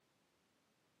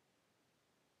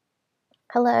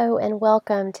Hello and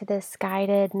welcome to this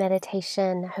guided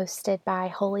meditation hosted by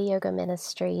Holy Yoga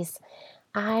Ministries.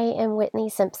 I am Whitney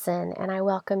Simpson and I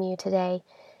welcome you today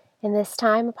in this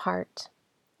time apart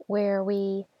where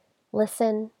we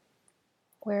listen,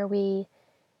 where we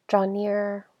draw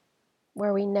near,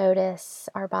 where we notice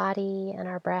our body and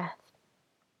our breath.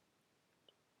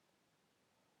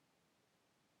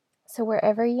 So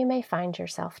wherever you may find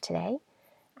yourself today,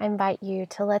 I invite you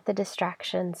to let the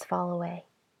distractions fall away,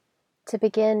 to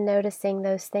begin noticing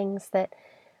those things that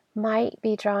might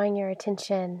be drawing your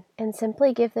attention and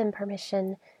simply give them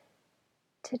permission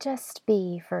to just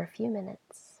be for a few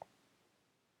minutes.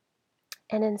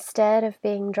 And instead of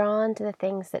being drawn to the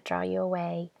things that draw you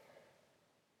away,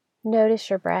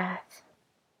 notice your breath,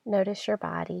 notice your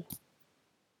body.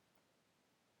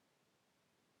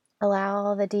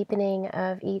 Allow the deepening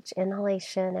of each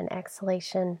inhalation and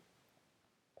exhalation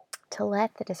to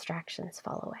let the distractions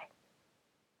fall away.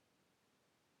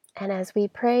 And as we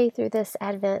pray through this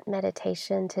Advent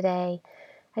meditation today,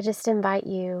 I just invite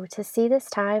you to see this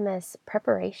time as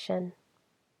preparation,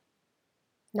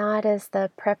 not as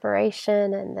the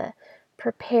preparation and the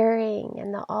preparing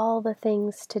and all the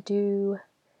things to do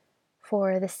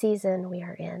for the season we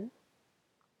are in,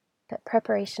 but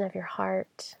preparation of your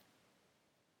heart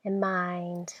and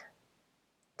mind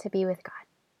to be with God.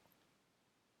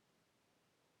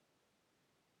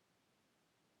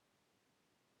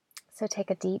 So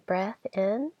take a deep breath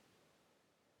in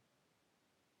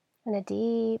and a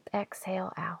deep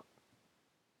exhale out.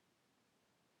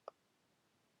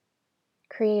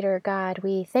 Creator God,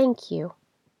 we thank you.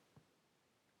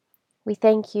 We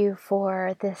thank you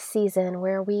for this season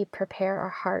where we prepare our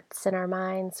hearts and our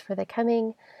minds for the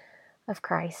coming of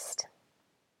Christ,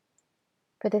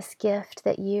 for this gift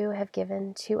that you have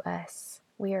given to us.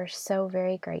 We are so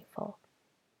very grateful.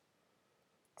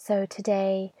 So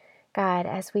today, God,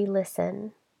 as we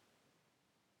listen,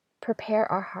 prepare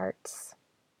our hearts,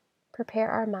 prepare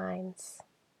our minds,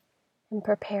 and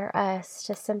prepare us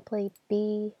to simply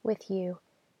be with you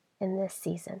in this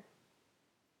season.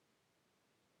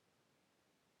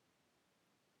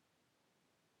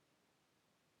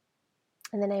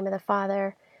 In the name of the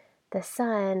Father, the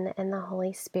Son, and the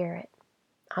Holy Spirit.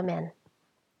 Amen.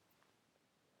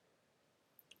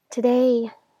 Today,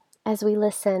 as we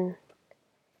listen,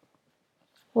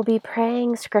 we'll be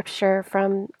praying scripture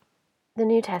from the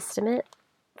New Testament,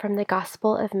 from the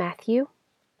Gospel of Matthew.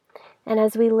 And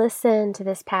as we listen to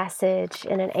this passage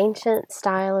in an ancient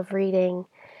style of reading,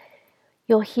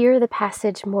 you'll hear the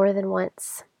passage more than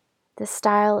once. This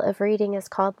style of reading is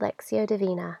called Lectio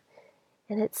Divina,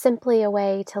 and it's simply a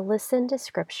way to listen to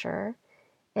Scripture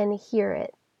and hear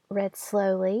it read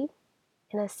slowly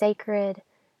in a sacred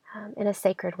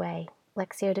way.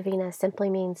 Lectio Divina simply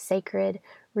means sacred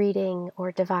reading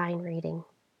or divine reading.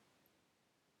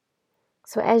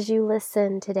 So as you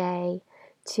listen today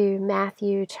to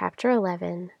Matthew chapter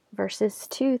 11, verses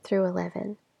 2 through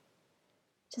 11,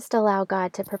 just allow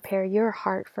God to prepare your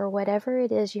heart for whatever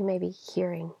it is you may be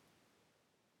hearing.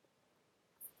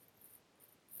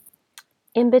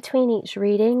 In between each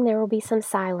reading, there will be some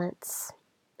silence.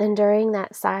 And during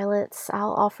that silence,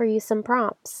 I'll offer you some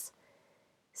prompts.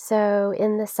 So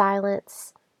in the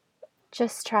silence,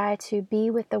 just try to be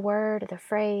with the word or the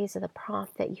phrase or the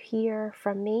prompt that you hear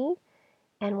from me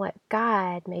and what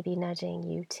God may be nudging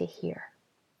you to hear.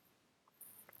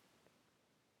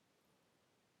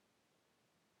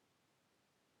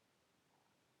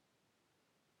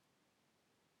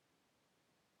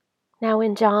 Now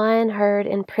when John heard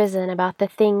in prison about the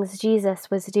things Jesus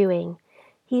was doing,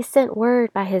 he sent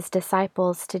word by his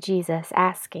disciples to Jesus,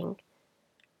 asking,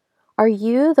 "Are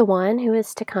you the one who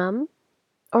is to come,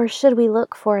 or should we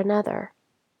look for another?"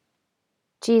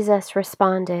 Jesus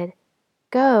responded,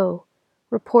 "Go,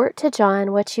 report to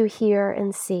John what you hear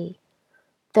and see.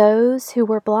 Those who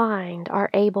were blind are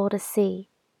able to see.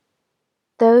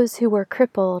 Those who were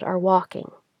crippled are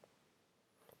walking.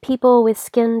 People with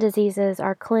skin diseases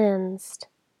are cleansed.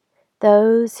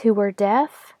 Those who were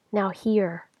deaf now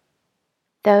hear.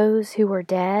 Those who were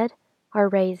dead are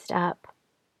raised up.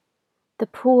 The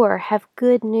poor have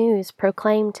good news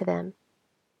proclaimed to them.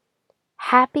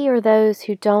 Happy are those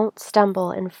who don't stumble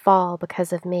and fall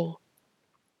because of me."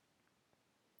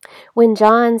 When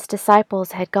John's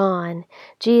disciples had gone,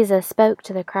 Jesus spoke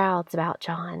to the crowds about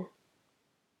John.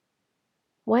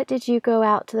 "What did you go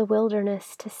out to the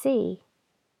wilderness to see?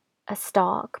 A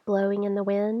stalk blowing in the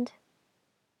wind?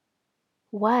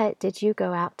 What did you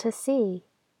go out to see?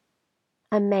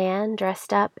 A man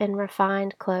dressed up in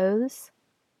refined clothes?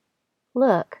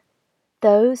 Look,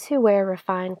 those who wear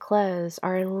refined clothes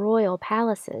are in royal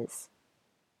palaces.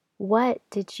 What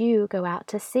did you go out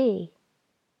to see?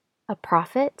 A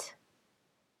prophet?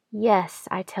 Yes,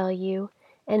 I tell you,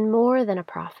 and more than a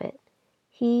prophet.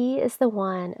 He is the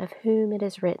one of whom it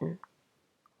is written,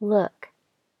 "Look,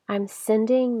 I'm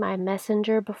sending my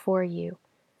messenger before you,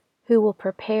 who will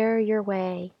prepare your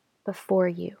way before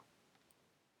you."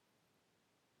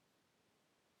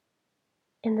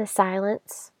 In the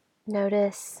silence,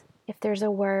 notice if there's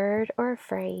a word or a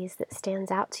phrase that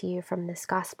stands out to you from this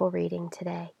gospel reading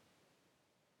today.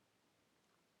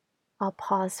 I'll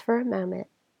pause for a moment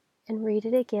and read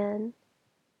it again,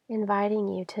 inviting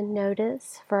you to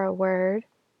notice for a word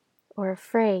or a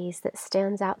phrase that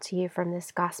stands out to you from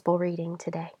this gospel reading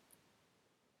today.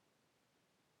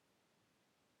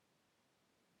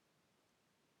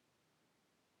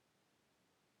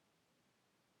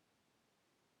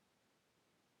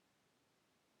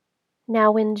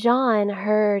 Now, when John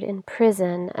heard in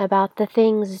prison about the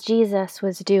things Jesus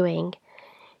was doing,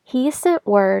 he sent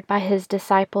word by his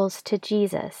disciples to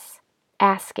Jesus,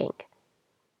 asking,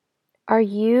 "Are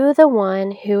you the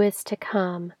one who is to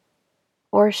come,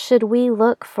 or should we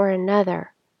look for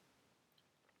another?"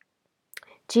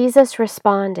 Jesus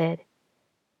responded,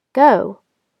 "Go,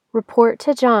 report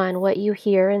to John what you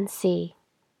hear and see.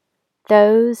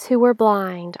 Those who were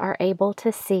blind are able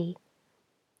to see.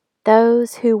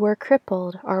 Those who were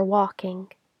crippled are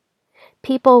walking.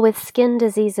 People with skin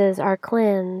diseases are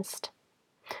cleansed.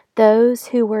 Those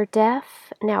who were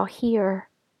deaf now hear.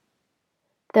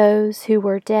 Those who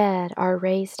were dead are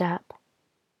raised up.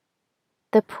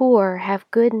 The poor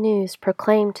have good news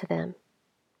proclaimed to them.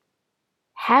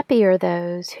 Happy are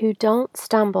those who don't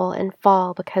stumble and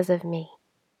fall because of me."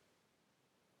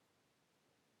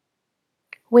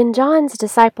 When John's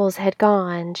disciples had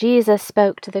gone, Jesus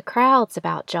spoke to the crowds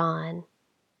about John.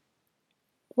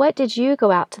 "What did you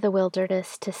go out to the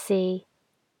wilderness to see?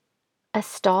 A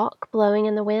stalk blowing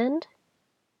in the wind?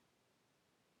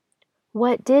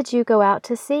 What did you go out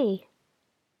to see?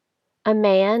 A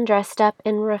man dressed up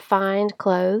in refined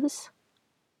clothes?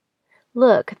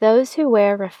 Look, those who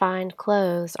wear refined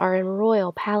clothes are in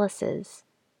royal palaces.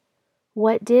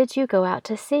 What did you go out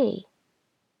to see?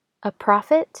 A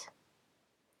prophet?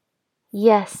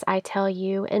 Yes, I tell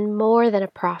you, and more than a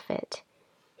prophet.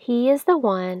 He is the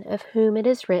one of whom it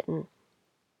is written,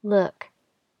 'Look,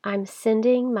 I'm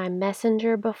sending my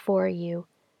messenger before you,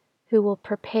 who will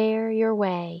prepare your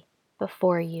way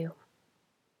before you.'"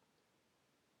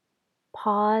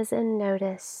 Pause and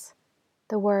notice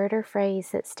the word or phrase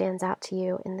that stands out to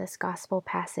you in this gospel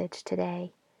passage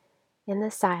today. In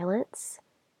the silence,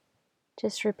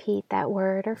 just repeat that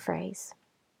word or phrase.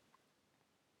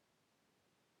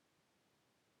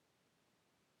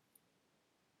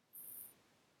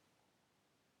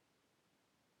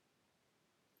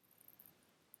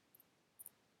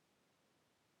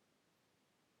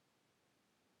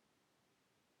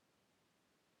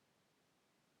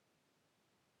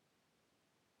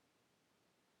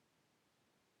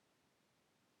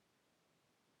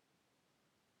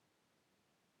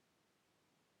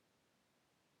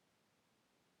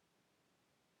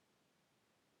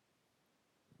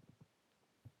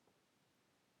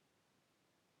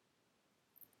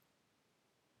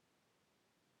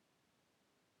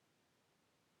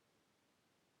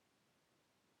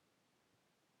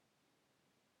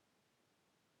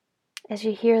 As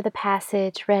you hear the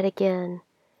passage read again,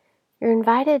 you're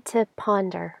invited to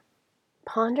ponder.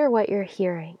 Ponder what you're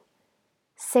hearing.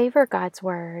 Savor God's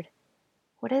word.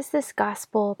 What is this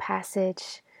gospel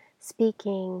passage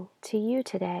speaking to you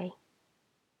today?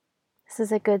 This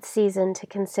is a good season to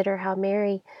consider how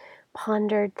Mary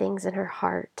pondered things in her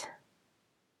heart.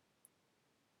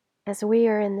 As we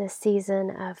are in this season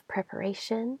of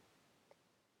preparation,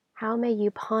 how may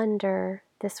you ponder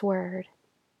this word?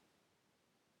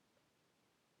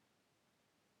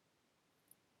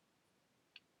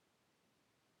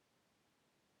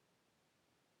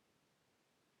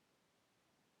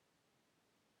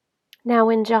 Now,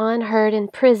 when John heard in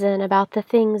prison about the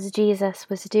things Jesus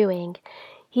was doing,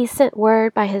 he sent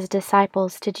word by his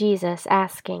disciples to Jesus,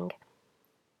 asking,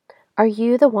 "Are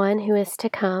you the one who is to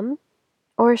come,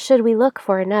 or should we look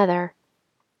for another?"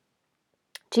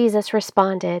 Jesus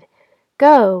responded,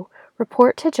 "Go,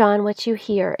 report to John what you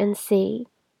hear and see.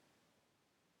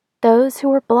 Those who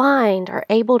were blind are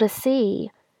able to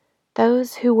see.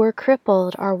 Those who were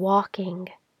crippled are walking.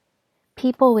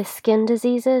 People with skin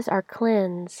diseases are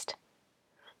cleansed.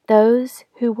 Those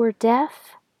who were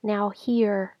deaf now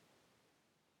hear.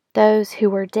 Those who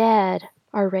were dead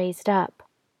are raised up.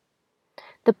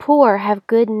 The poor have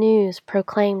good news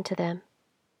proclaimed to them.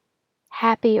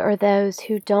 Happy are those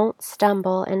who don't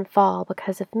stumble and fall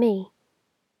because of me."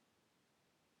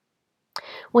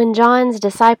 When John's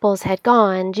disciples had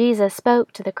gone, Jesus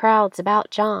spoke to the crowds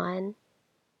about John.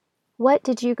 What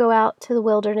did you go out to the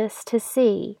wilderness to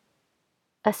see?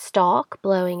 A stalk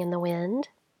blowing in the wind?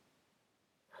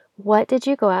 What did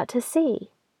you go out to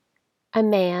see? A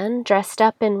man dressed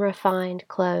up in refined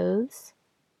clothes?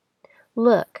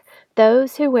 Look,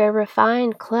 those who wear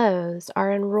refined clothes are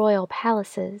in royal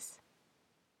palaces.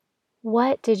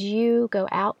 What did you go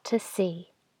out to see?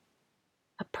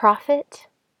 A prophet?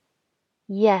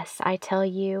 Yes, I tell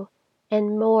you,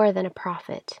 and more than a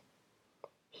prophet.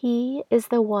 He is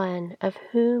the one of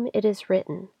whom it is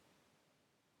written,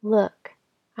 Look,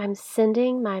 I'm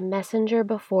sending my messenger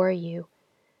before you,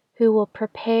 who will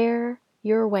prepare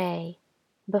your way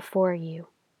before you.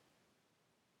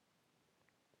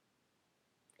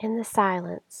 In the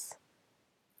silence,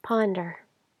 ponder,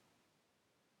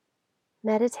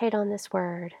 meditate on this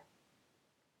word.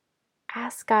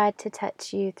 Ask God to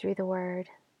touch you through the word.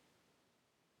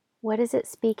 What is it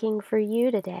speaking for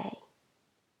you today?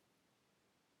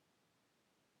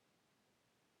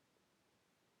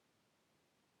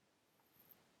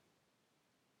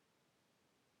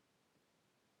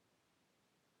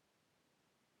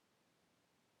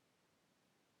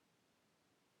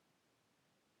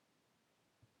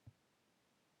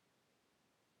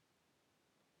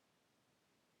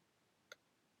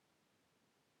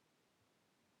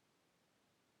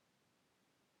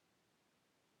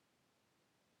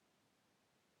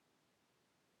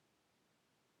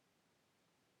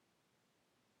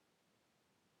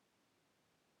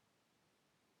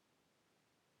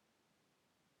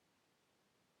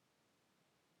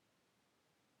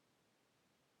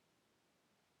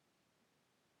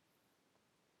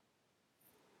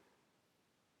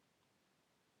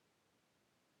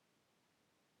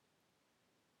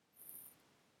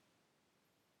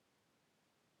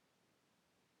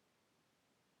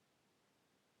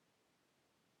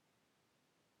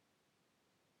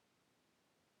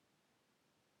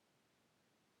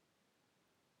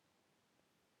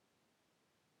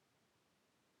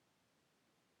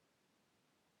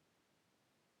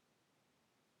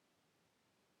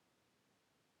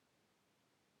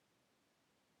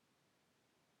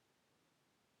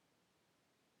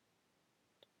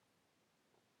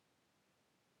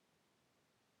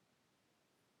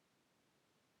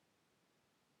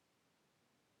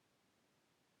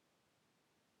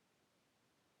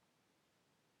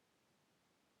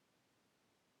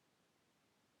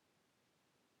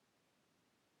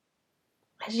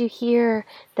 As you hear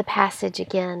the passage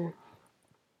again,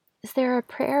 is there a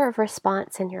prayer of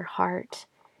response in your heart?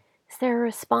 Is there a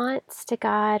response to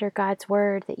God or God's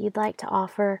word that you'd like to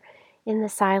offer in the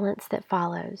silence that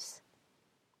follows?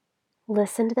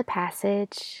 Listen to the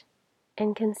passage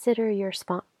and consider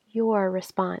your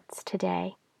response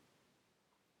today.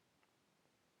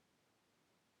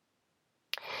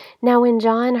 Now, when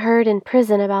John heard in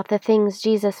prison about the things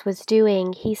Jesus was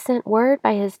doing, he sent word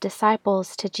by his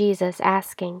disciples to Jesus,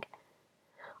 asking,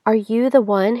 Are you the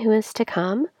one who is to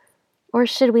come, or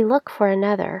should we look for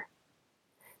another?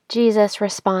 Jesus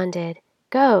responded,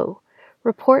 Go,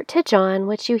 report to John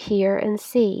what you hear and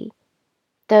see.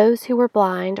 Those who were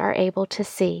blind are able to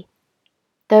see.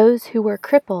 Those who were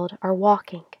crippled are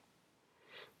walking.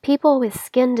 People with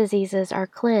skin diseases are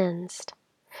cleansed.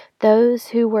 Those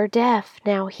who were deaf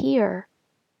now hear.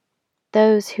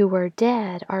 Those who were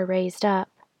dead are raised up.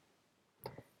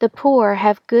 The poor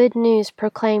have good news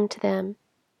proclaimed to them.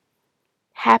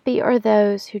 Happy are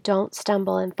those who don't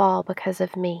stumble and fall because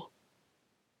of me.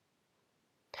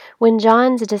 When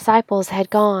John's disciples had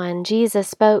gone, Jesus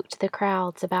spoke to the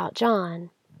crowds about John.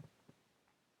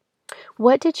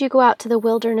 What did you go out to the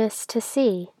wilderness to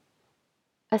see?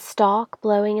 A stalk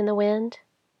blowing in the wind?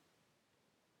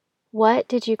 What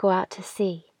did you go out to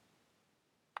see?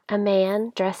 A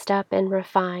man dressed up in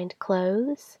refined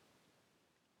clothes?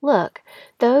 Look,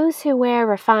 those who wear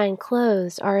refined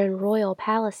clothes are in royal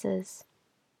palaces.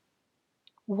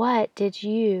 What did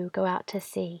you go out to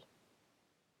see?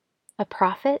 A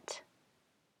prophet?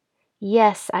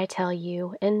 Yes, I tell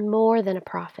you, and more than a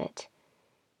prophet.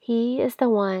 He is the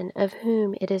one of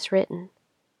whom it is written,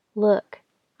 Look,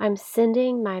 I'm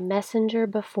sending my messenger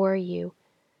before you,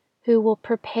 who will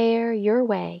prepare your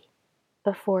way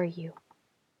before you.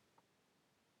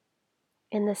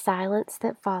 In the silence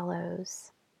that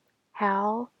follows,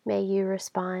 how may you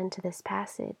respond to this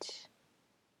passage?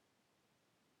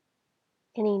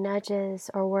 Any nudges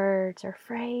or words or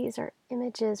phrase or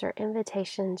images or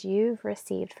invitations you've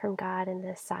received from God in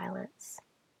this silence?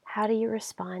 How do you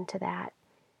respond to that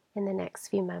in the next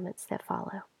few moments that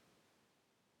follow?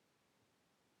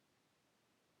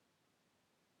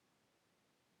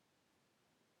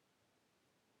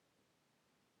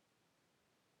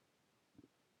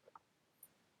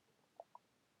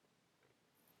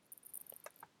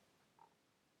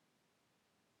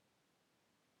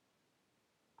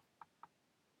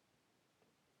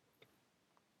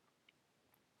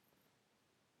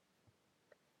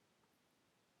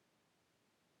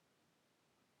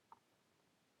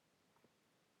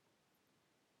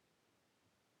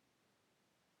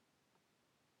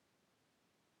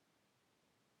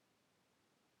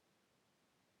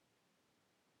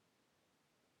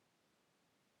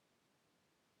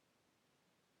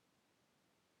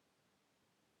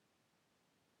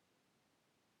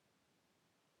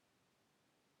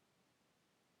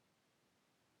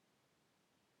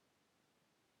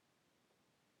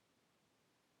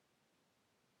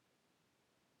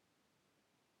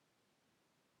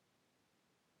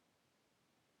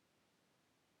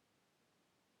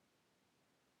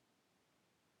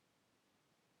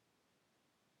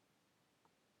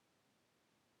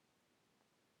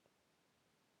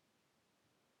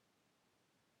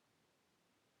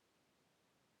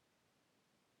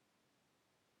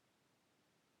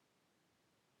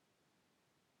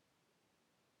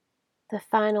 The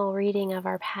final reading of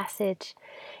our passage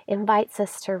invites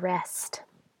us to rest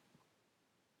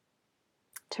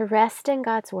in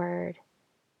God's Word.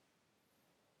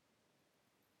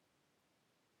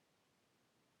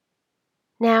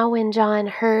 Now when John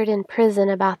heard in prison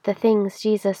about the things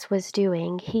Jesus was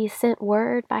doing, he sent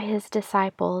word by his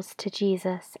disciples to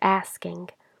Jesus, asking,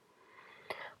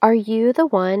 "Are you the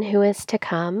one who is to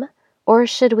come, or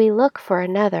should we look for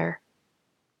another?"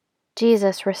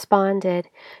 Jesus responded,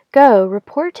 "Go,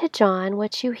 report to John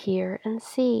what you hear and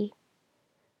see.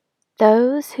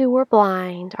 Those who were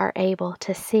blind are able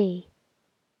to see.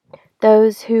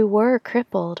 Those who were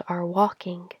crippled are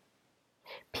walking.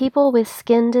 People with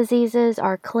skin diseases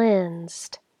are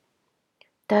cleansed.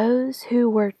 Those who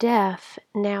were deaf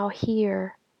now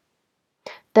hear.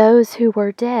 Those who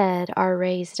were dead are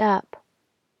raised up.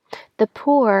 The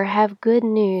poor have good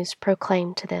news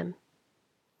proclaimed to them.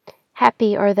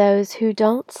 Happy are those who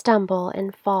don't stumble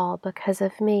and fall because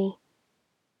of me."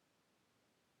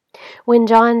 When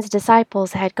John's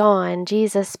disciples had gone,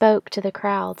 Jesus spoke to the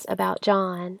crowds about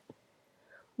John.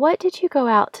 "What did you go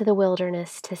out to the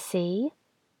wilderness to see?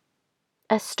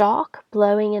 A stalk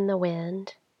blowing in the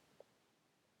wind?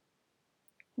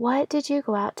 What did you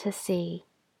go out to see?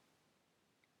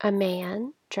 A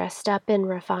man dressed up in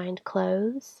refined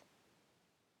clothes?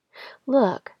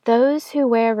 Look, those who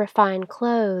wear refined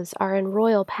clothes are in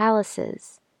royal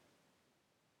palaces.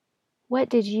 What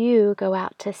did you go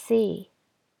out to see?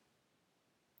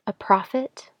 A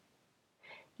prophet?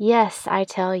 Yes, I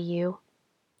tell you,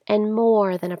 and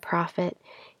more than a prophet.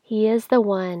 He is the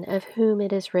one of whom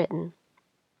it is written,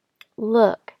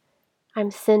 'Look,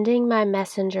 I'm sending my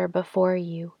messenger before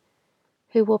you,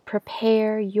 who will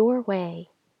prepare your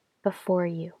way before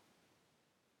you.'"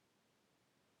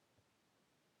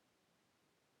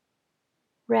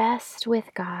 Rest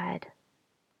with God.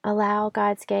 Allow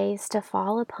God's gaze to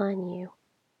fall upon you.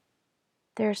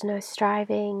 There's no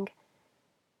striving.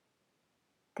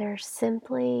 There's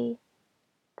simply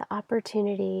the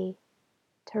opportunity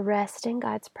to rest in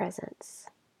God's presence,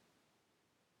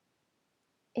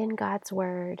 in God's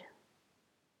Word,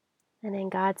 and in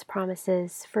God's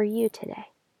promises for you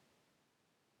today.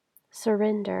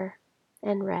 Surrender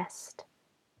and rest.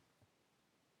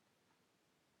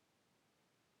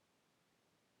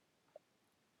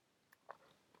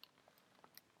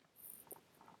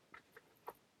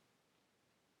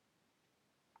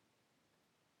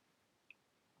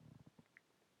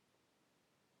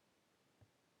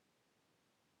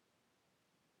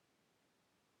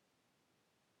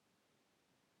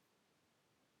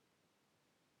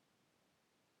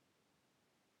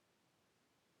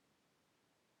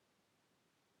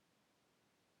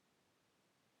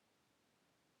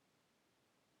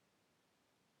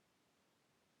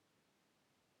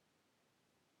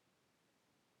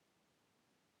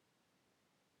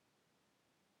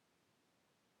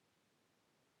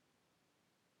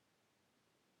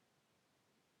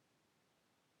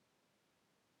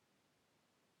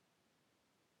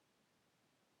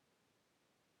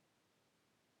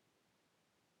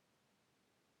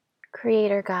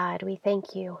 Creator God, we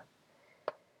thank you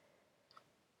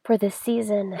for this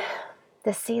season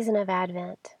of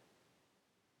Advent,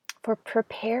 for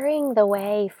preparing the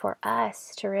way for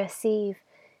us to receive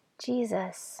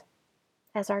Jesus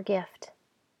as our gift,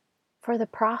 for the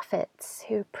prophets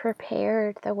who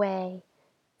prepared the way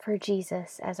for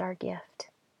Jesus as our gift,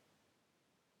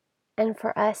 and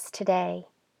for us today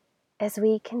as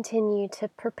we continue to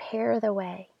prepare the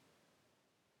way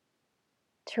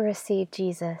to receive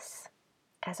Jesus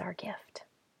as our gift.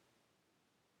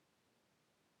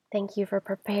 Thank you for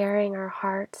preparing our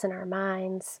hearts and our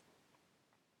minds,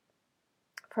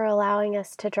 for allowing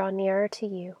us to draw nearer to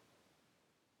you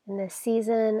in this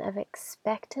season of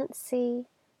expectancy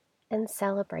and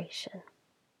celebration.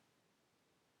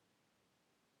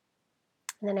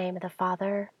 In the name of the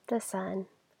Father, the Son,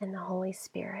 and the Holy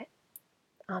Spirit.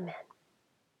 Amen.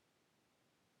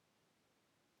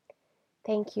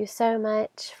 Thank you so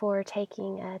much for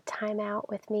taking a time out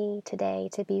with me today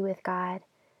to be with God,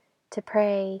 to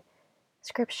pray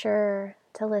Scripture,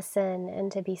 to listen,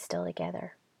 and to be still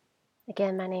together.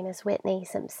 Again, my name is Whitney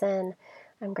Simpson.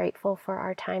 I'm grateful for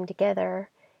our time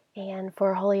together and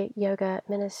for Holy Yoga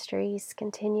Ministries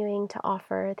continuing to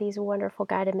offer these wonderful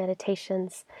guided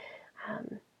meditations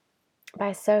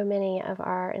by so many of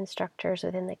our instructors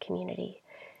within the community.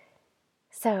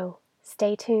 So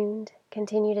stay tuned,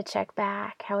 continue to check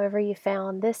back. However you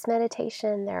found this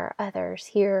meditation, there are others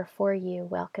here for you,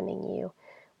 welcoming you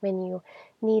when you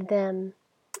need them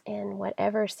in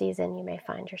whatever season you may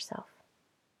find yourself.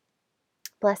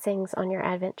 Blessings on your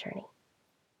Advent journey.